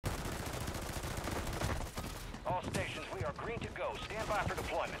All stations, we are green to go. Stand by for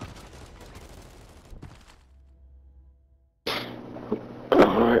deployment.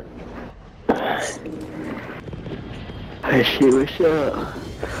 Alright. Hey, shit, what's up?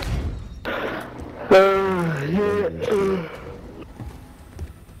 Yeah.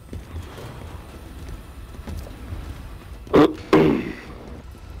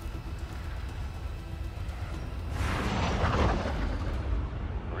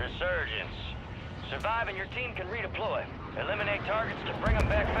 Resurgence. Survive and your team can redeploy. Eliminate targets to bring them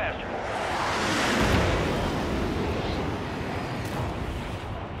back faster.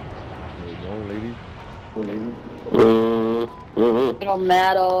 It don't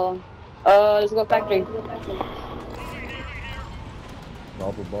matter. Let's go factory.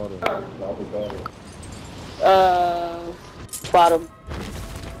 Bottom.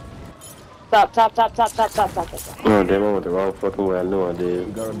 Top. Oh, damn, I went the wrong fucking way. I knew I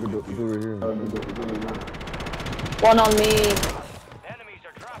did. One on me. Enemies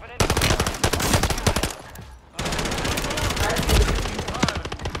are dropping in.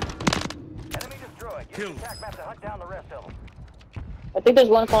 Enemy destroyed. Use the attack map to hunt down the rest of them. I think there's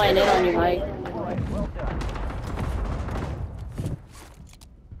one flying in on you, Mike. Well done.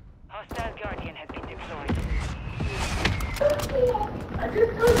 Hostile Guardian has been deployed.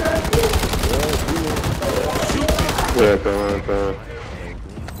 Yeah, come on.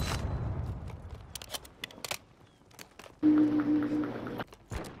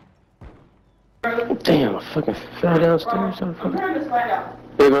 Damn, I fucking fell downstairs. Hey,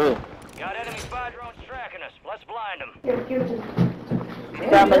 go ahead. Got enemy spy drones tracking us. Let's blind them.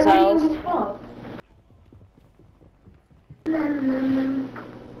 Grandma's house.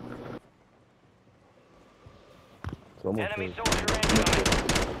 Enemy soldier incoming.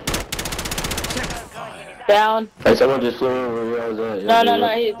 Down. Hey, someone just flew over where I was at. No,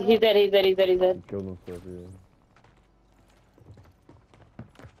 he's dead. He killed himself, yeah.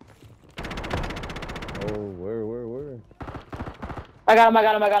 Oh, where? I got him.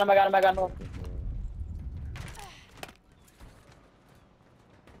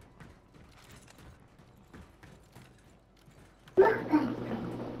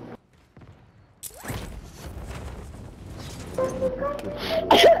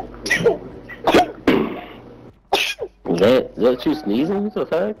 Is that you sneezing? What the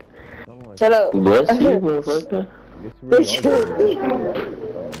fuck? Shut up. Bless you, motherfucker.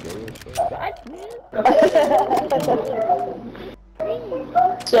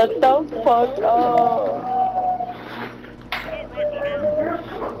 Shut the fuck up.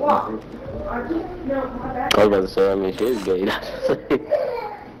 I was about to say, I mean, she is gay.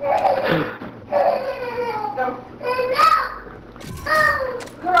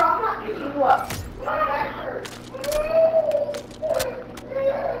 Girl, I'm not picking you up.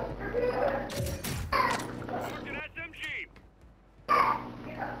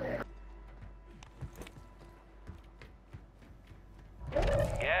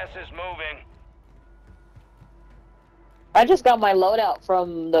 Gas is moving. I just got my loadout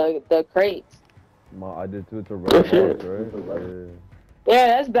from the crates. I did too. It's a red box, right? Yeah,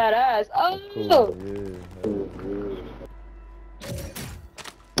 that's badass. Oh! Cool. Yeah.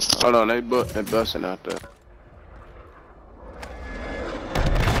 Hold on, they busting out there.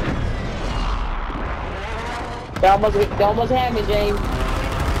 They almost had me, James.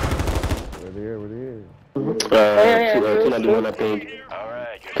 Where they here? 291, I think.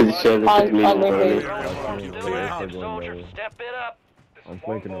 Alright, Cause it says it's me. soldier, step it up. I'm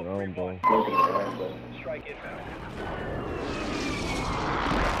flanking around, bro. Strike inbound.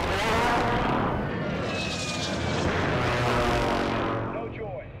 No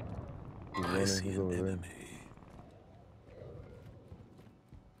joy. He's over there.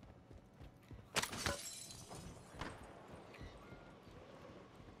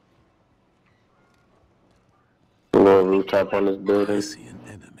 Little rooftop on this building. I see an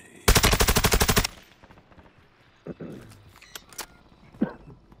enemy.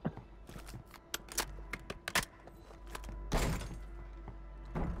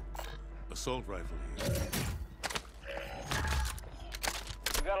 Assault rifle here.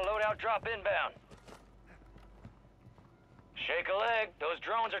 We got a loadout drop inbound. Shake a leg. Those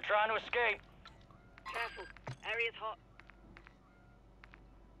drones are trying to escape. Careful. Area's hot.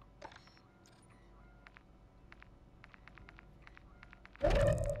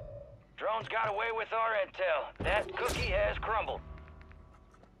 Drones got away with our intel. That cookie has crumbled.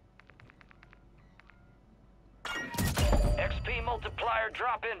 XP multiplier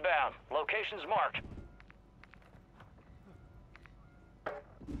drop inbound. Locations marked.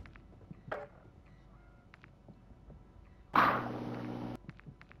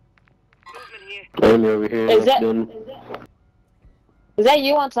 Movement Enemy over here. Is that- building. Is that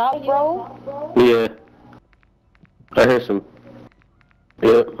you on top, bro? Yeah. I heard some.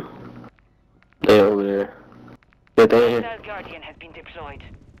 Yep. They over there. Yeah, they in here. Hostile Guardian has been deployed.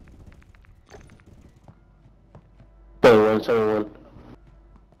 71.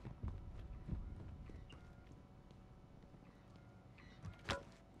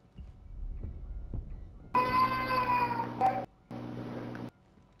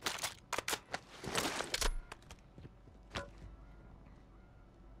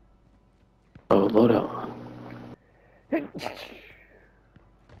 Oh, load out.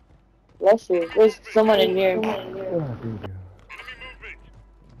 Let's see. There's someone in here.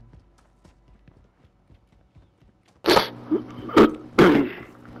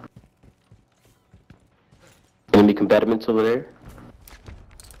 Enemy combatants over there.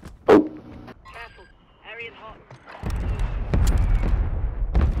 Oh, Careful. Area's hot.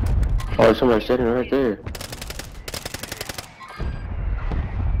 oh, there's somebody sitting right there.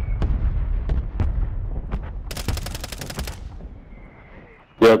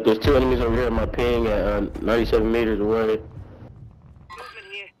 Yep, there's two enemies over here at my ping at 97 meters away. Movement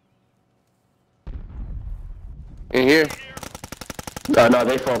here. In here? No,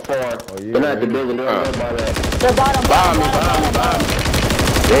 they fall far. yeah, They're not at the building, they're over there by that. The bottom. Bomb me.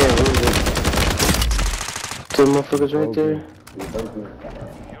 Damn, who is it? Two motherfuckers right there.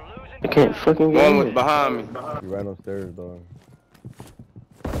 I can't fucking get One in was it. behind me. You right upstairs, dog.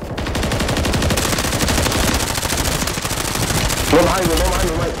 One behind me,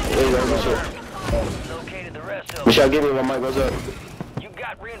 Mike. There you go, good shit. Located the rest of them. Michelle, give me one, Mike, what's up? You've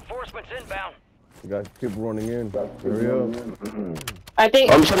got reinforcements inbound. You got people running in. Hurry up. I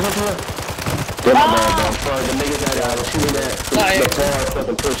think. Oh, Michelle, come here. They're my bad, bro. Fuck, the niggas that I was shooting at. The far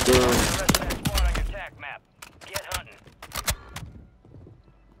fucking pushed in. The rest of that squad on your attack map. Get hunting.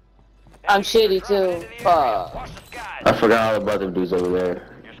 I'm shitty too. Fuck. Watch the skies. I forgot all about them dudes over there.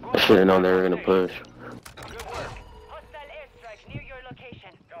 I should've known they were gonna push. Good work. Hostile airstrike near your location.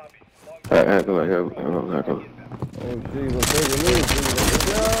 Alright, come back here. Come back here. Oh, jeez, I'm taking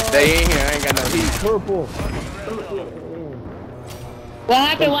this. They in here, I ain't got no heat. Purple. What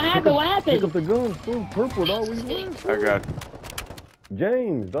happened? What happened? What Pick happened? up the gun. Boom, purple, dog. What you want? I got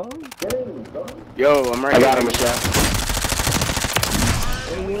James, dog. Yo, I'm right I got him, here. Michelle.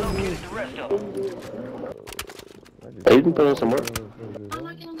 Located the rest of them. Hey, you can put on some work.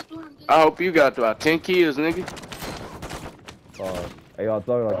 I hope you got about 10 kills, nigga. Hey, y'all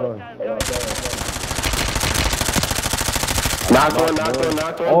talking like Knock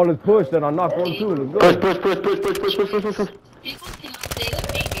one. Oh, let's push, then I knock one too. Let's go. Push.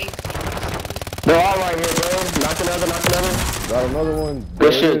 They're all right here, bro. Knock another. Got another one.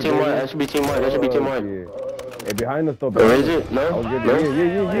 Good shit, team one. That should be team one. Yeah. Hey, behind us though. Or is it? No? I was getting, No?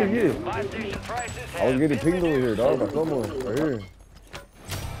 yeah. Buy station prices I was have getting been pinged over here, dog. By reduced. someone right here.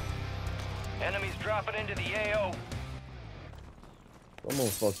 Enemies dropping into the AO. Someone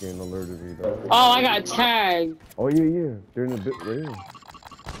fucking alerted me, dog. Oh, I got tagged. Oh yeah. They're in the bit right here.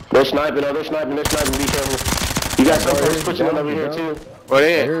 They're sniping. Be careful. You got some folks switching on over here, too. What Right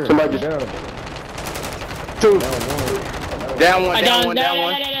in? here. Somebody just- down. Two. Down one. Down one, I down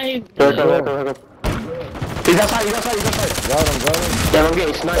one. Here come. He's outside. Got him. Damn, I'm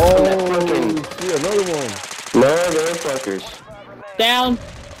getting sniped from that Oh, fucking see another one. motherfuckers. Down.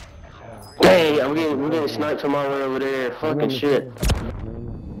 Dang, we're getting sniped from all the way over there. Fucking shit.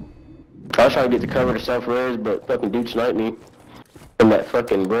 I was trying to get the cover to self-res, but fucking dude sniped me from that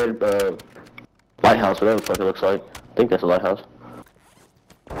fucking red lighthouse, whatever the fuck it looks like. I think that's a lighthouse.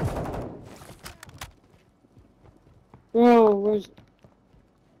 Whoa, where's...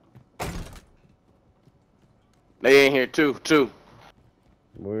 They in here too.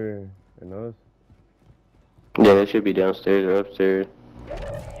 Where? In us? Yeah, they should be downstairs or upstairs.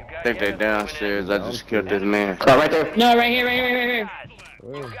 I think they downstairs. I just killed this man. Oh, right there. No, right here. Oh.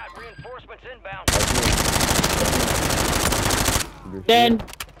 Where? You've got reinforcements inbound. Dead.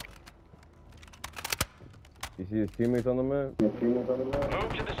 You see his teammates on the map? Move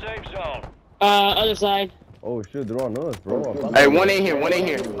to the safe zone. Other side. Oh shit, they're on us, bro. Hey, one in here.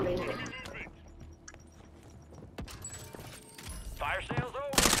 Fire sales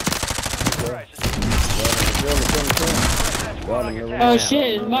over. Prices. Oh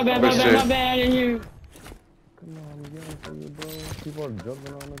shit, my bad, I didn't hear. Come on, we yelling for you, bro. People are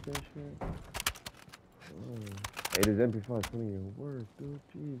jumping on us and shit. Hey, there's MP5 putting your work, dude.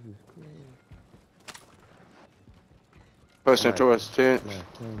 Jesus Christ. Pushing towards the tent.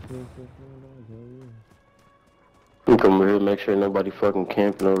 I'm coming over here, make sure nobody fucking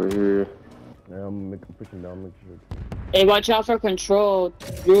camping over here. Yeah, I'm pushing down, make sure. Hey, watch out for control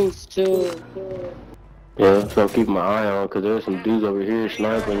roofs too. Yeah, so I'm keeping my eye on, cause there's some dudes over here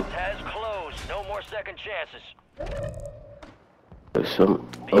sniping. Has closed. No more second chances. There's some.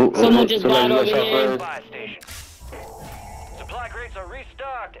 Someone just died somebody over shot here. first. Buy station. Supply crates are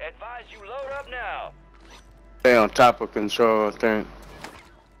restocked. Advise you load up now. They on top of control, I think.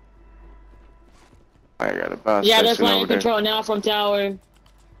 I got a buy Yeah, they're station flying over there. control now from tower.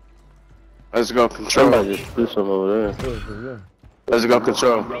 Let's go control. Somebody just threw some over there. Let's go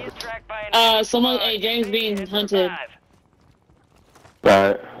control. Being tracked by an Someone, hey, James being hunted.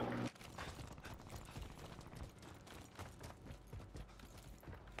 Alright.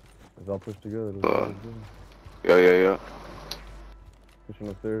 Let's all push together. Yeah. Pushing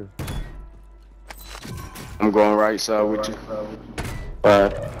upstairs. I'm going right side with you.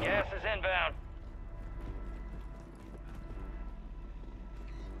 Alright. Gas is inbound.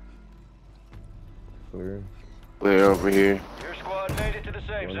 Clear. Clear over here. Your squad made it to the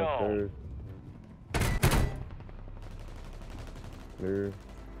safe Going zone. upstairs. Clear.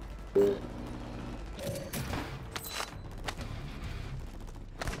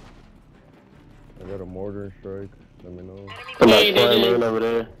 I got a mortar strike. Let me know. Somebody Hey, flying they- in over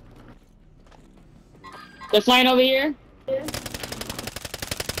there. They're flying over here.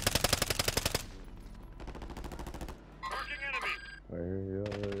 Right here, yeah.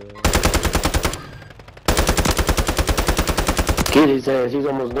 Get his ass, he's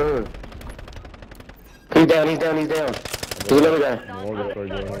almost done. He's down. There's another guy. Mortar strike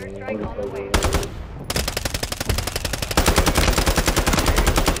going on.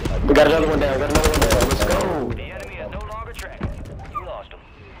 We got another one down, Let's go. The enemy is no longer tracked. You lost him.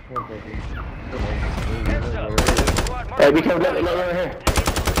 Hey, be careful, nothing right here.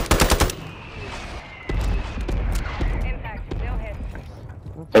 Impact. They'll hit.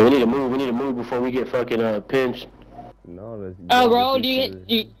 Hey, we need to move before we get fucking pinched. No, let's Oh, bro, do you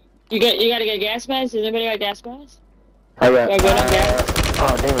gotta get gas mask? Does anybody got gas mask? I got. Yeah, good on gas.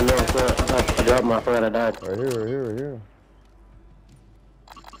 Oh damn, no, I dropped my friend. I died. Right here.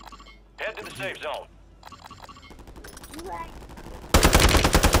 Head to the safe zone.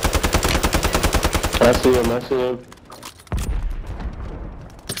 I see him.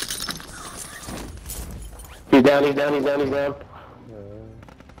 He's down.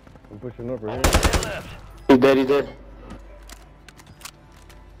 I'm pushing up right Only here. 10 left. He's dead.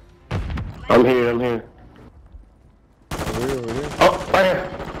 I'm here. Over here. Oh, right here.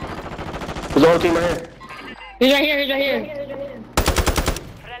 There's a whole team right here. He's right here.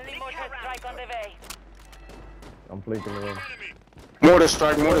 Friendly mortar strike on the way. I'm flanking around. Mortar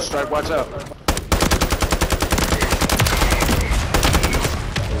strike, watch out.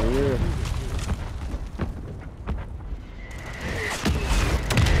 Over here.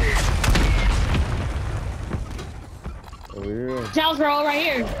 Over here. Towers are all right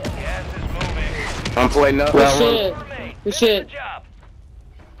here. Gas is moving. I'm playing up. Good shit. Remain. Good shit. Good job.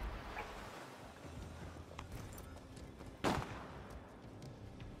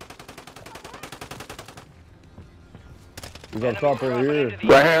 He's on top over here.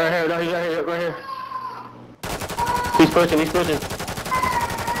 Right here. No, he's right here. He's pushing. He's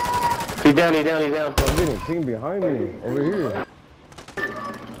down. I'm getting a team behind me. Over here.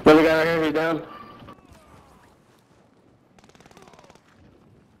 Another guy right here. He's down.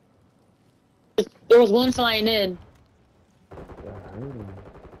 There was one flying in.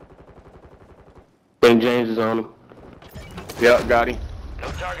 St. James is on him. Yeah, got him. No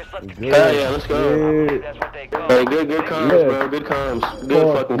targets left to Yeah. Hell yeah, let's go. Yeah. That's what they call Hey, it. good comms, Yeah. bro. Good comms.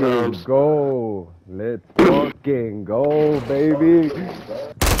 Good fucking comms. Go. Let's fucking go, baby.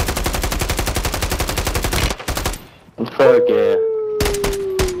 Fuck yeah.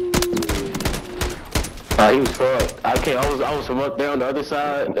 He was fucked. I was from up there on the other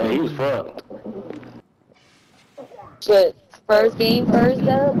side, and he was fucked. Shit. First game, first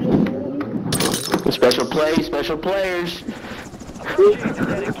up. Special players. Appreciate the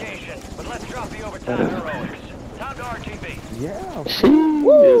dedication, but let's drop the overtime heroics. Time to RTB. Yeah. Sheesh.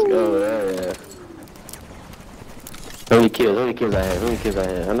 Let's go, yeah. How many kills I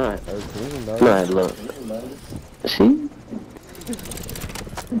had? I know I had luck. See?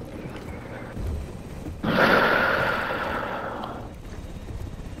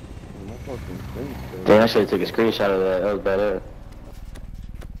 Damn, I should have took a screenshot of that. That was badass.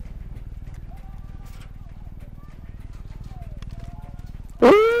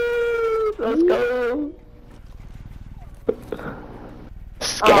 Woo! Let's go!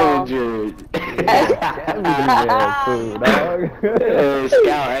 Scavenger! Yeah, cool, dog. Hey,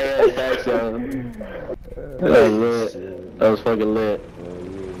 scout ass, that's That was lit. That was fucking lit.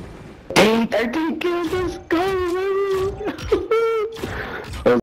 Dang, 13 kills, let's go, man!